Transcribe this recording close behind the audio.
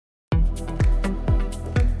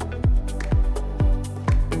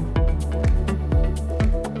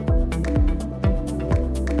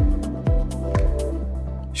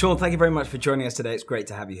Sean, thank you very much for joining us today. It's great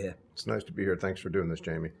to have you here. It's nice to be here. Thanks for doing this,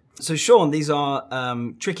 Jamie. So Sean, these are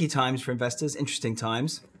tricky times for investors, interesting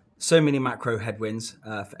times. So many macro headwinds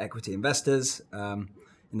for equity investors. In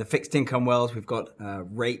the fixed income world, we've got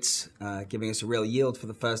rates giving us a real yield for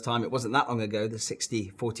the first time. It wasn't that long ago. The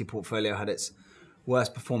 60-40 portfolio had its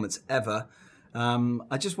worst performance ever.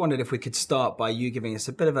 I just wondered if we could start by you giving us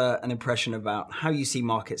a bit of an impression about how you see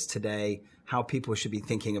markets today, how people should be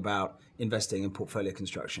thinking about investing in portfolio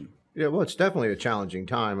construction. Yeah, well, it's definitely a challenging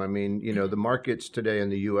time. I mean, the markets today in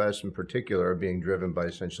the U.S. in particular are being driven by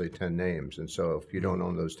essentially 10 names. And so if you don't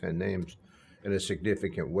own those 10 names in a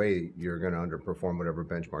significant way, you're going to underperform whatever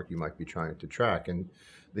benchmark you might be trying to track. And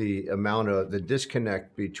the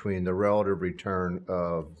disconnect between the relative return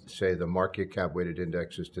of, say, the market cap weighted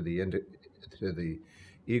indexes to the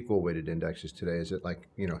equal weighted indexes today is at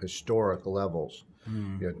historic levels,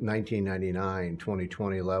 1999,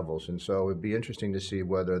 2020 levels. And so it'd be interesting to see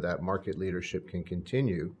whether that market leadership can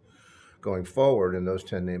continue going forward, and those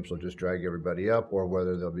 10 names will just drag everybody up, or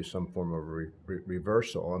whether there'll be some form of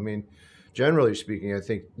reversal. I mean, generally speaking, I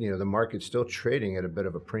think, the market's still trading at a bit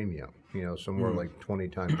of a premium, somewhere like 20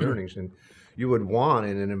 times earnings. And you would want,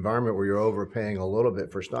 in an environment where you're overpaying a little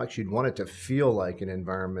bit for stocks, you'd want it to feel like an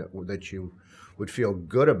environment that you would feel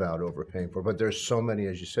good about overpaying for. But there's so many,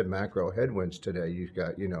 as you said, macro headwinds today. You've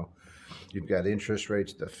got interest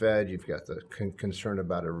rates, the Fed, you've got the concern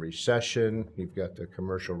about a recession, you've got the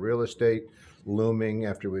commercial real estate looming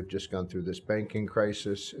after we've just gone through this banking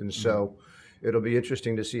crisis. And so it'll be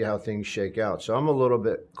interesting to see how things shake out. So I'm a little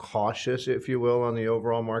bit cautious, if you will, on the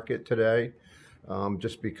overall market today,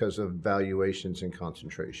 just because of valuations and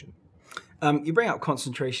concentration. You bring up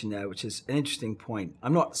concentration there, which is an interesting point.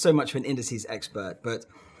 I'm not so much of an indices expert, but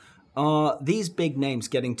are these big names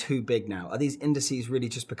getting too big now? Are these indices really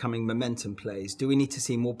just becoming momentum plays? Do we need to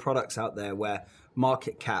see more products out there where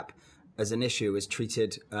market cap as an issue is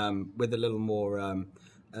treated with a little more,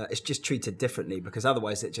 it's just treated differently, because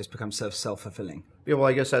otherwise it just becomes self-fulfilling? Yeah, well,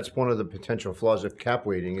 I guess that's one of the potential flaws of cap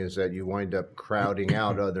weighting, is that you wind up crowding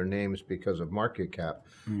out other names because of market cap.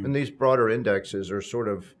 And these broader indexes are sort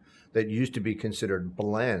of, that used to be considered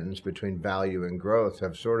blends between value and growth,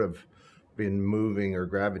 have sort of been moving or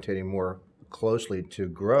gravitating more closely to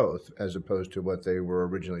growth as opposed to what they were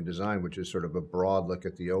originally designed, which is sort of a broad look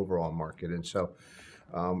at the overall market. And so,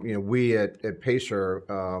 we at Pacer,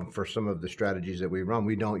 for some of the strategies that we run,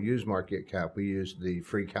 we don't use market cap. We use the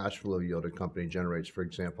free cash flow yield a company generates, for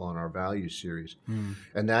example, on our value series.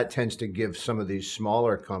 And that tends to give some of these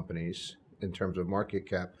smaller companies, in terms of market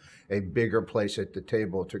cap, a bigger place at the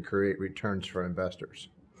table to create returns for investors.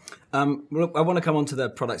 Well, I want to come on to the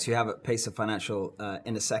products you have at Pacer Financial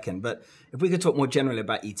in a second, but if we could talk more generally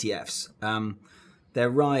about ETFs. Their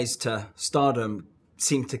rise to stardom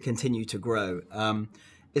seems to continue to grow.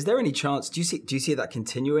 Is there any chance, do you see that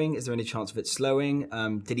continuing? Is there any chance of it slowing?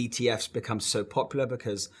 Did ETFs become so popular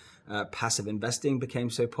because passive investing became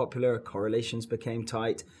so popular, correlations became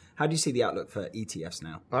tight? How do you see the outlook for ETFs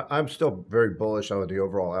now? I'm still very bullish on the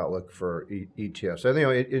overall outlook for ETFs. I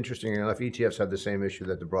think, interestingly enough, ETFs have the same issue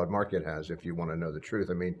that the broad market has, if you want to know the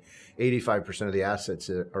truth. I mean, 85% of the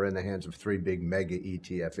assets are in the hands of three big mega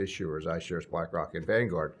ETF issuers, iShares, BlackRock, and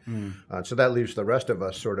Vanguard. So that leaves the rest of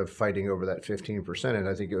us sort of fighting over that 15%. And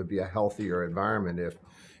I think it would be a healthier environment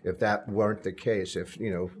if that weren't the case. If,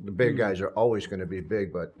 the big guys are always going to be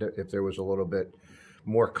big, but if there was a little bit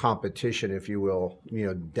more competition, if you will,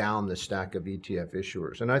 down the stack of ETF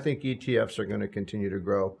issuers. And I think ETFs are going to continue to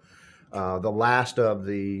grow. The last of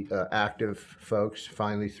the active folks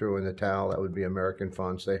finally threw in the towel. That would be American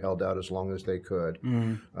funds. They held out as long as they could,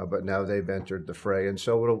 but now they've entered the fray. And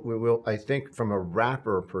so I think from a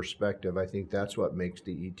wrapper perspective, I think that's what makes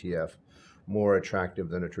the ETF more attractive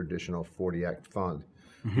than a traditional 40 Act fund.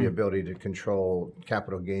 The ability to control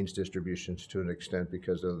capital gains distributions to an extent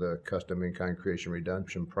because of the custom in-kind creation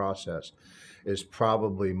redemption process is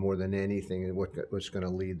probably more than anything what's going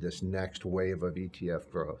to lead this next wave of ETF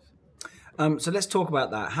growth. So let's talk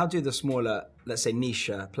about that. How do the smaller, let's say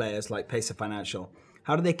niche players like Pacer Financial,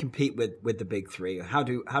 how do they compete with the big three? How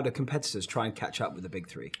do competitors try and catch up with the big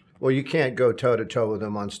three? Well, you can't go toe-to-toe with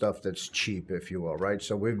them on stuff that's cheap, if you will, right?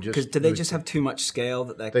 So we've just... Because do they just have too much scale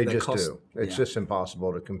that they just do. It's just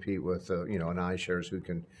impossible to compete with, an iShares who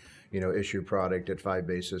can, issue product at 5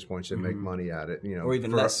 basis points and make money at it, or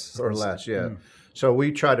even less. Or less, yeah. So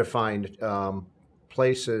we try to find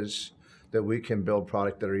places that we can build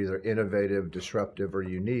product that are either innovative, disruptive, or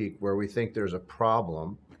unique, where we think there's a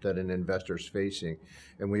problem that an investor's facing,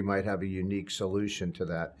 and we might have a unique solution to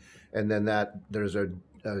that. And then there's a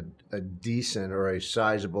a decent or a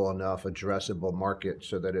sizable enough addressable market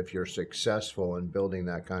so that if you're successful in building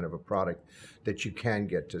that kind of a product, that you can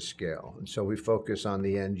get to scale. And so we focus on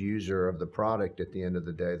the end user of the product at the end of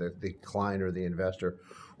the day, the client or the investor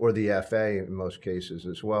or the FA in most cases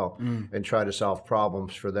as well, and try to solve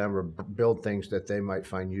problems for them or build things that they might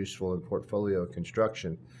find useful in portfolio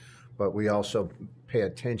construction. But we also pay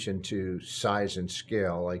attention to size and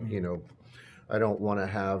scale. Like, I don't want to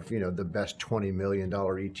have, the best $20 million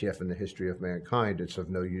ETF in the history of mankind. It's of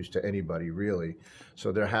no use to anybody, really.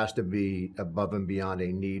 So there has to be above and beyond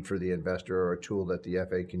a need for the investor or a tool that the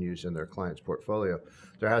FA can use in their client's portfolio.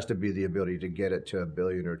 There has to be the ability to get it to $1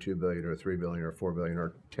 billion or $2 billion or $3 billion or $4 billion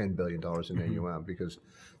or $10 billion in AUM, because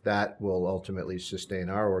that will ultimately sustain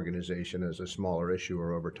our organization as a smaller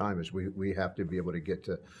issuer over time, as we have to be able to get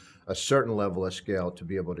to a certain level of scale to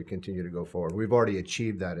be able to continue to go forward. We've already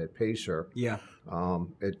achieved that at Pacer. Yeah.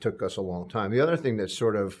 It took us a long time. The other thing that's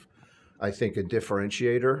sort of, I think, a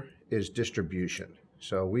differentiator is distribution.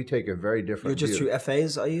 So we take a very different You're just view. through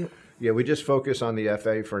FAs, are you? Yeah, we just focus on the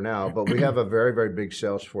FA for now, but we have a very, very big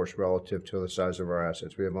sales force relative to the size of our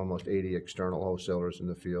assets. We have almost 80 external wholesalers in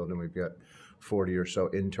the field, and we've got 40 or so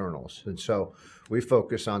internals. And so we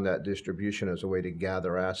focus on that distribution as a way to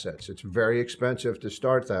gather assets. It's very expensive to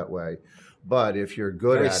start that way, but if you're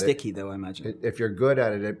good at it... Very sticky, though, I imagine. If you're good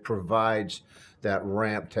at it, it provides that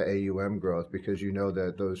ramp to AUM growth, because you know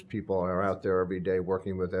that those people are out there every day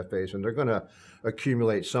working with FAs, and they're going to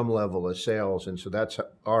accumulate some level of sales. And so that's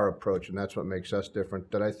our approach, and that's what makes us different,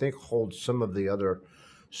 that I think holds some of the other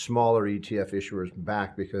smaller ETF issuers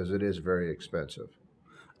back, because it is very expensive.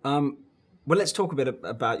 Well, let's talk a bit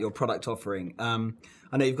about your product offering.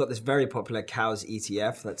 I know you've got this very popular cows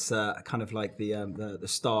ETF. That's kind of like the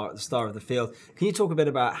star of the field. Can you talk a bit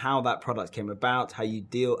about how that product came about, how you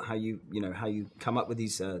come up with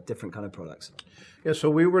these different kind of products? Yeah, so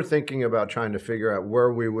we were thinking about trying to figure out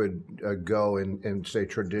where we would go in say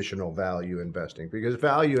traditional value investing, because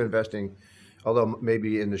value investing, although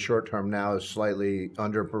maybe in the short term now is slightly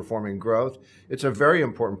underperforming growth, it's a very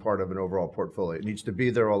important part of an overall portfolio. It needs to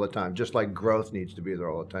be there all the time, just like growth needs to be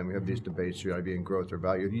there all the time. We have these debates, should I be in growth or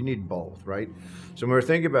value? You need both, right? So when we're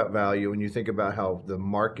thinking about value, and you think about how the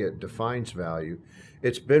market defines value,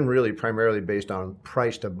 it's been really primarily based on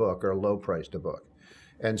price to book or low price to book.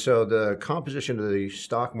 And so the composition of the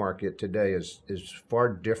stock market today is far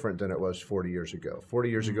different than it was 40 years ago. 40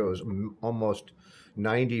 years ago, it was almost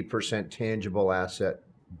 90% tangible asset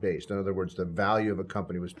based. In other words, the value of a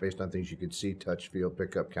company was based on things you could see, touch, feel,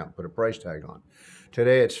 pick up, count, put a price tag on.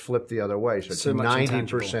 Today, it's flipped the other way. So it's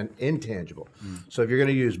 90% intangible. So if you're going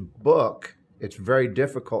to use book, it's very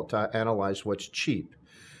difficult to analyze what's cheap.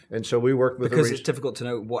 And so we work with... Because it's difficult to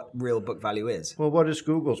know what real book value is. Well, what is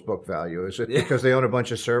Google's book value? Is it because they own a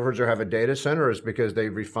bunch of servers or have a data center, or is it because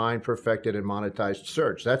they've refined, perfected, and monetized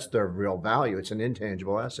search? That's their real value. It's an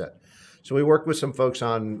intangible asset. So we worked with some folks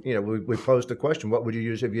on, we posed the question, what would you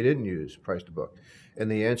use if you didn't use price to book?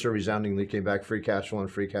 And the answer resoundingly came back, free cash flow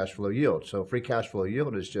and free cash flow yield. So free cash flow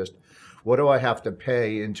yield is just, what do I have to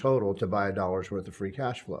pay in total to buy $1 worth of free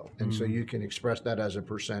cash flow? And so you can express that as a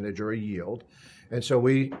percentage or a yield. And so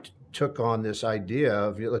we took on this idea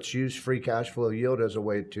of, let's use free cash flow yield as a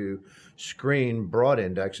way to screen broad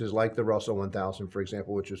indexes like the Russell 1000, for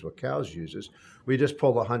example, which is what Cows uses. We just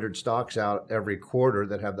pull 100 stocks out every quarter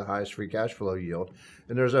that have the highest free cash flow yield.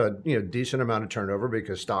 And there's a decent amount of turnover,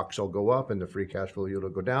 because stocks will go up and the free cash flow yield will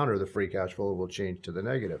go down, or the free cash flow will change to the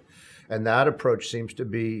negative. And that approach seems to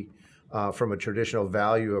be, from a traditional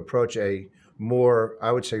value approach, a more,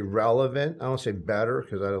 I would say, relevant. I don't say better,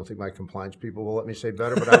 because I don't think my compliance people will let me say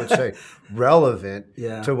better, but I would say relevant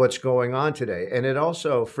to what's going on today. And it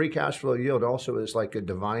also, free cash flow yield also is like a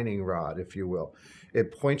divining rod, if you will.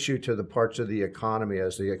 It points you to the parts of the economy,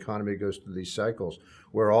 as the economy goes through these cycles,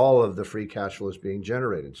 where all of the free cash flow is being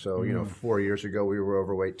generated. So, 4 years ago, we were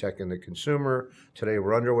overweight tech and the consumer. Today,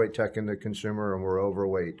 we're underweight tech and the consumer, and we're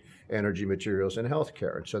overweight energy, materials, and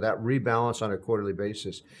healthcare. And so that rebalance on a quarterly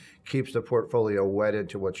basis keeps the portfolio wedded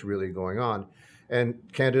to what's really going on. And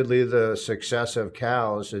candidly, the success of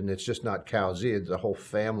Cows, and it's just not Cows, it's a whole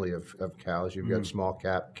family of cows. You've got small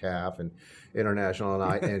cap, calf, and international,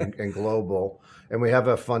 and global. And we have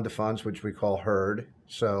a fund of funds, which we call Herd.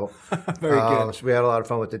 So, Very good. So we had a lot of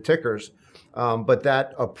fun with the tickers. But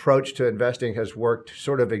that approach to investing has worked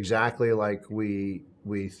sort of exactly like we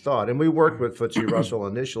thought. And we worked with FTSE Russell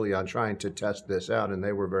initially on trying to test this out, and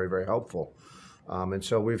they were very, very helpful. And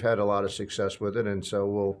so we've had a lot of success with it. And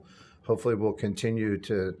so hopefully we'll continue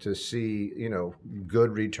to see,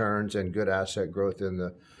 good returns and good asset growth in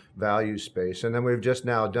the value space. And then we've just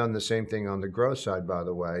now done the same thing on the growth side, by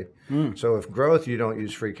the way. So if growth, you don't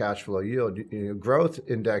use free cash flow yield. Growth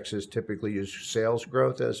indexes typically use sales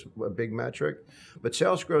growth as a big metric, but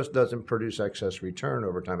sales growth doesn't produce excess return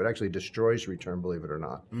over time. It actually destroys return, believe it or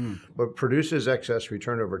not. What produces excess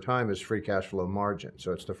return over time is free cash flow margin.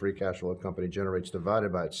 So it's the free cash flow a company generates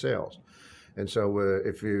divided by its sales. And so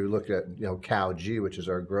if you look at CowG, which is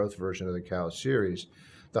our growth version of the Cow series,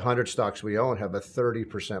 the 100 stocks we own have a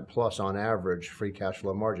 30% plus on average free cash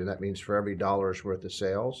flow margin. That means for every dollar's worth of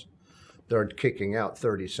sales, they're kicking out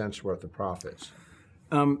 30 cents worth of profits.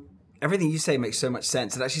 Everything you say makes so much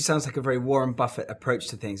sense. It actually sounds like a very Warren Buffett approach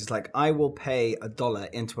to things. It's like, I will pay $1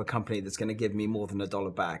 into a company that's going to give me more than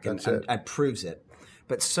 $1 back and proves it.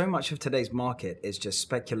 But so much of today's market is just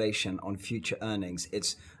speculation on future earnings.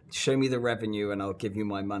 It's show me the revenue and I'll give you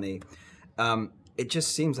my money. It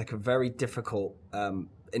just seems like a very difficult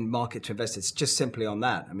in market to invest. It's just simply on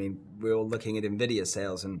that. I mean, we're all looking at NVIDIA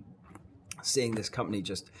sales and seeing this company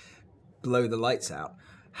just blow the lights out.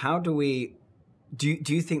 How do we, do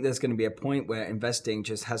you think there's going to be a point where investing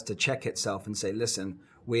just has to check itself and say, listen,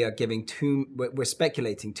 we're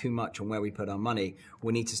speculating too much on where we put our money.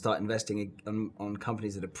 We need to start investing on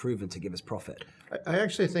companies that are proven to give us profit. I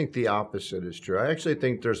actually think the opposite is true. I actually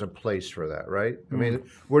think there's a place for that, right? I mean,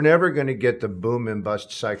 we're never going to get the boom and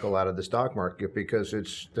bust cycle out of the stock market because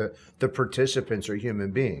it's the participants are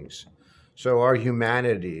human beings. So our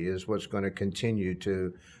humanity is what's going to continue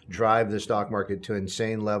to drive the stock market to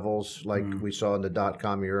insane levels like we saw in the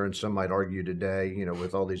dot-com era, and some might argue today,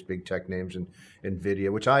 with all these big tech names and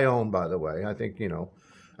NVIDIA, which I own, by the way. I think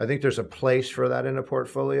there's a place for that in a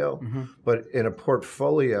portfolio, but in a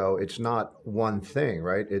portfolio, it's not one thing,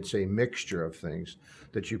 right? It's a mixture of things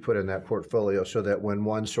that you put in that portfolio so that when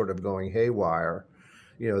one's sort of going haywire,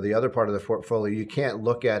 the other part of the portfolio, you can't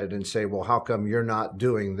look at it and say, well, how come you're not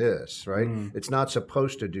doing this, right? It's not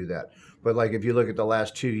supposed to do that. But like if you look at the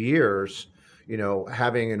last 2 years,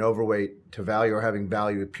 having an overweight to value or having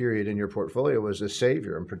value period in your portfolio was a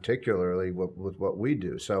savior, and particularly with what we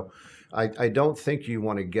do. So I don't think you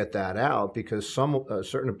want to get that out because a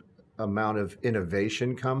certain amount of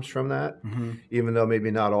innovation comes from that, even though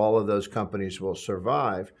maybe not all of those companies will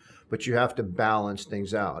survive. But you have to balance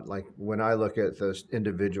things out. Like when I look at the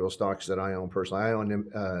individual stocks that I own personally, I own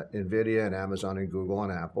NVIDIA and Amazon and Google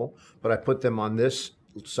and Apple, but I put them on this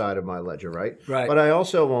side of my ledger, right? Right. But I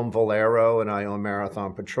also own Valero and I own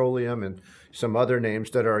Marathon Petroleum and some other names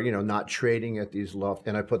that are, not trading at these levels,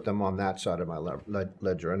 and I put them on that side of my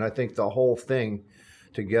ledger. And I think the whole thing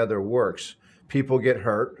together works. People get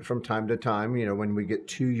hurt from time to time, when we get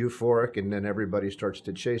too euphoric and then everybody starts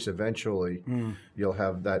to chase, eventually you'll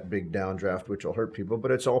have that big downdraft, which will hurt people.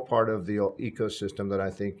 But it's all part of the ecosystem that I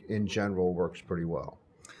think in general works pretty well.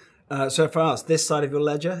 So for us, this side of your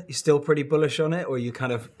ledger, you're still pretty bullish on it, or are you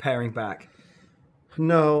kind of paring back?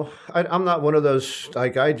 No, I'm not one of those.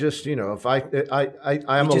 Like I just, if I'm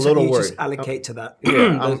a little you worried. Just allocate to that.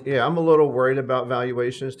 I'm a little worried about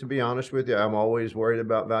valuations. To be honest with you, I'm always worried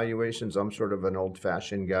about valuations. I'm sort of an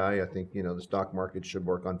old-fashioned guy. I think the stock market should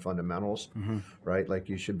work on fundamentals, right? Like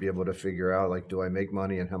you should be able to figure out like, do I make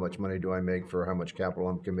money and how much money do I make for how much capital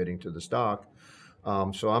I'm committing to the stock.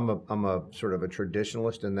 So I'm a sort of a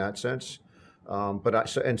traditionalist in that sense.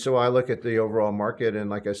 So I look at the overall market, and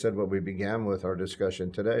like I said, what we began with our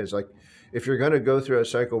discussion today is like, if you're going to go through a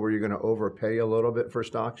cycle where you're going to overpay a little bit for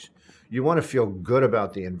stocks, you want to feel good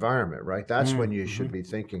about the environment, right? That's when you should be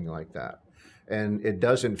thinking like that. And it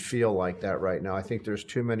doesn't feel like that right now. I think there's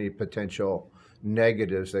too many potential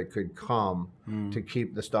negatives that could come to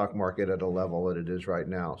keep the stock market at a level that it is right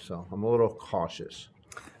now. So I'm a little cautious.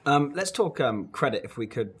 Let's talk credit, if we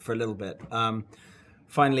could, for a little bit.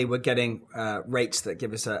 Finally, we're getting rates that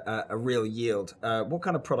give us a real yield. What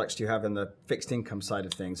kind of products do you have in the fixed income side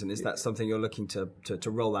of things? And is that something you're looking to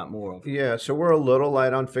roll out more of? Yeah, so we're a little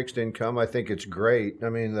light on fixed income. I think it's great. I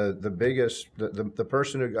mean, the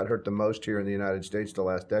person who got hurt the most here in the United States the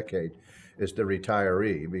last decade is the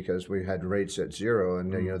retiree, because we had rates at zero,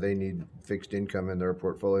 and they need fixed income in their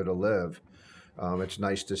portfolio to live. It's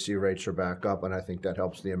nice to see rates are back up, and I think that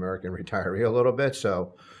helps the American retiree a little bit.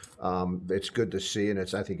 So it's good to see, and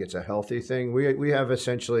I think it's a healthy thing. We have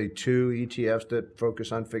essentially 2 ETFs that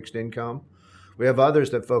focus on fixed income. We have others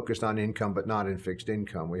that focus on income, but not in fixed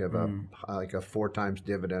income. We have a 4 times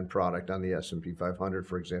dividend product on the S&P 500,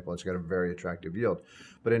 for example. It's got a very attractive yield.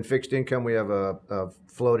 But in fixed income, we have a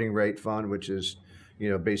floating rate fund, which is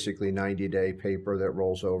basically 90-day paper that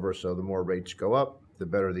rolls over. So the more rates go up, the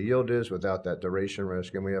better the yield is without that duration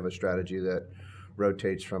risk. And we have a strategy that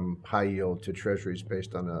rotates from high yield to treasuries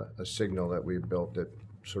based on a signal that we've built that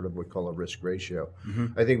sort of what we call a risk ratio.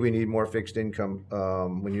 I think we need more fixed income.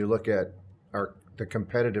 When you look at the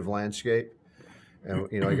competitive landscape, and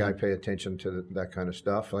you know, I got to pay attention to that kind of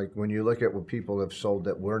stuff. Like when you look at what people have sold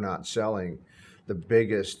that we're not selling, the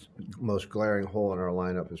biggest, most glaring hole in our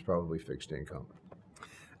lineup is probably fixed income.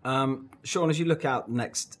 Sean, as you look out the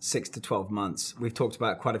next 6 to 12 months, we've talked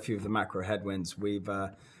about quite a few of the macro headwinds. We've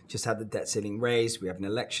just had the debt ceiling raised. We have an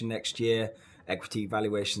election next year. Equity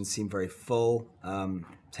valuations seem very full.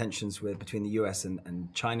 Tensions between the US and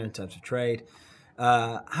China in terms of trade.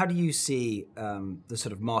 How do you see the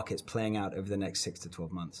sort of markets playing out over the next 6 to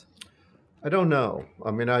 12 months? I don't know. I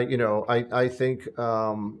mean, I think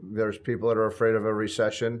there's people that are afraid of a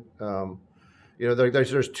recession. You know,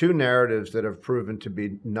 there's two narratives that have proven to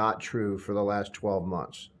be not true for the last 12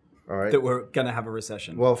 months. All right. That we're going to have a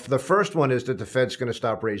recession. Well, the first one is that the Fed's going to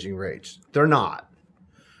stop raising rates. They're not.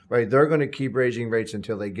 Right. They're going to keep raising rates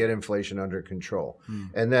until they get inflation under control.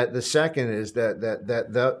 And that the second is that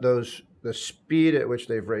the speed at which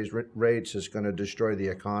they've raised rates is going to destroy the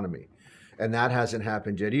economy. And that hasn't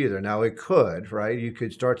happened yet either. Now, it could, right? You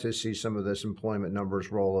could start to see some of this employment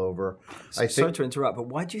numbers roll over. Sorry to interrupt, but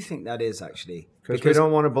why do you think that is actually? Because we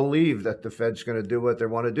don't want to believe that the Fed's going to do what they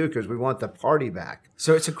want to do because we want the party back.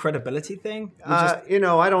 So it's a credibility thing? You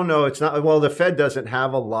know, I don't know. It's not. Well, the Fed doesn't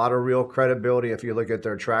have a lot of real credibility if you look at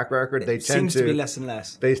their track record. They tend seems to be less and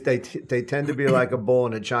less. They tend to be like a bull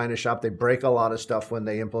in a china shop. They break a lot of stuff when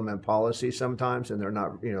they implement policy sometimes, and they're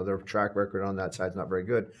not. You know, their track record on that side is not very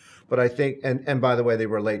good. But I think, and by the way, they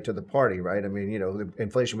were late to the party, right? I mean, you know, the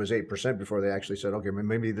inflation was 8% before they actually said, okay,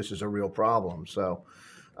 maybe this is a real problem. So,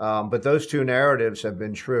 but those two narratives have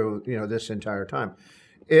been true, you know, this entire time.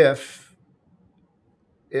 If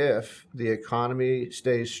the economy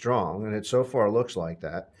stays strong, and it so far looks like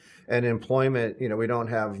that, and employment, you know, we don't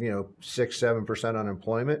have, you know, 6-7%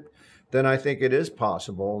 unemployment, then I think it is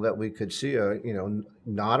possible that we could see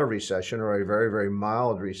not a recession or a very, very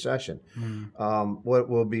mild recession. What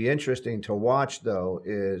will be interesting to watch, though,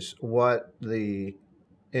 is what the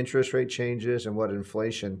interest rate changes and what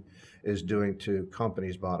inflation is doing to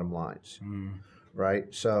companies' bottom lines,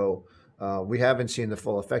 right? So we haven't seen the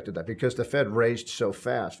full effect of that because the Fed raised so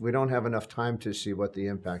fast. We don't have enough time to see what the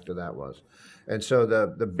impact of that was. And so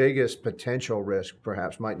the biggest potential risk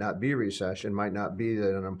perhaps might not be recession, might not be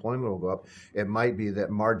that unemployment will go up. It might be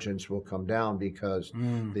that margins will come down because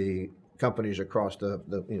the companies across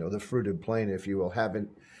the fruited plain, if you will, haven't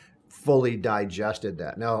fully digested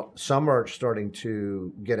that. Now, some are starting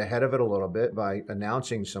to get ahead of it a little bit by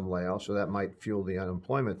announcing some layoffs, so that might fuel the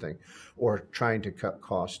unemployment thing, or trying to cut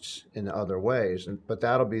costs in other ways. But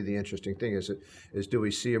that'll be the interesting thing: is do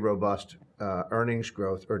we see a robust earnings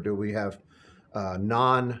growth, or do we have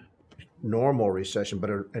non-normal recession, but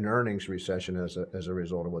an earnings recession as a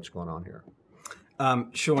result of what's going on here?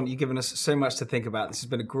 Sean, you've given us so much to think about. This has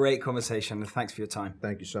been a great conversation, and thanks for your time.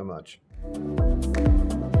 Thank you so much.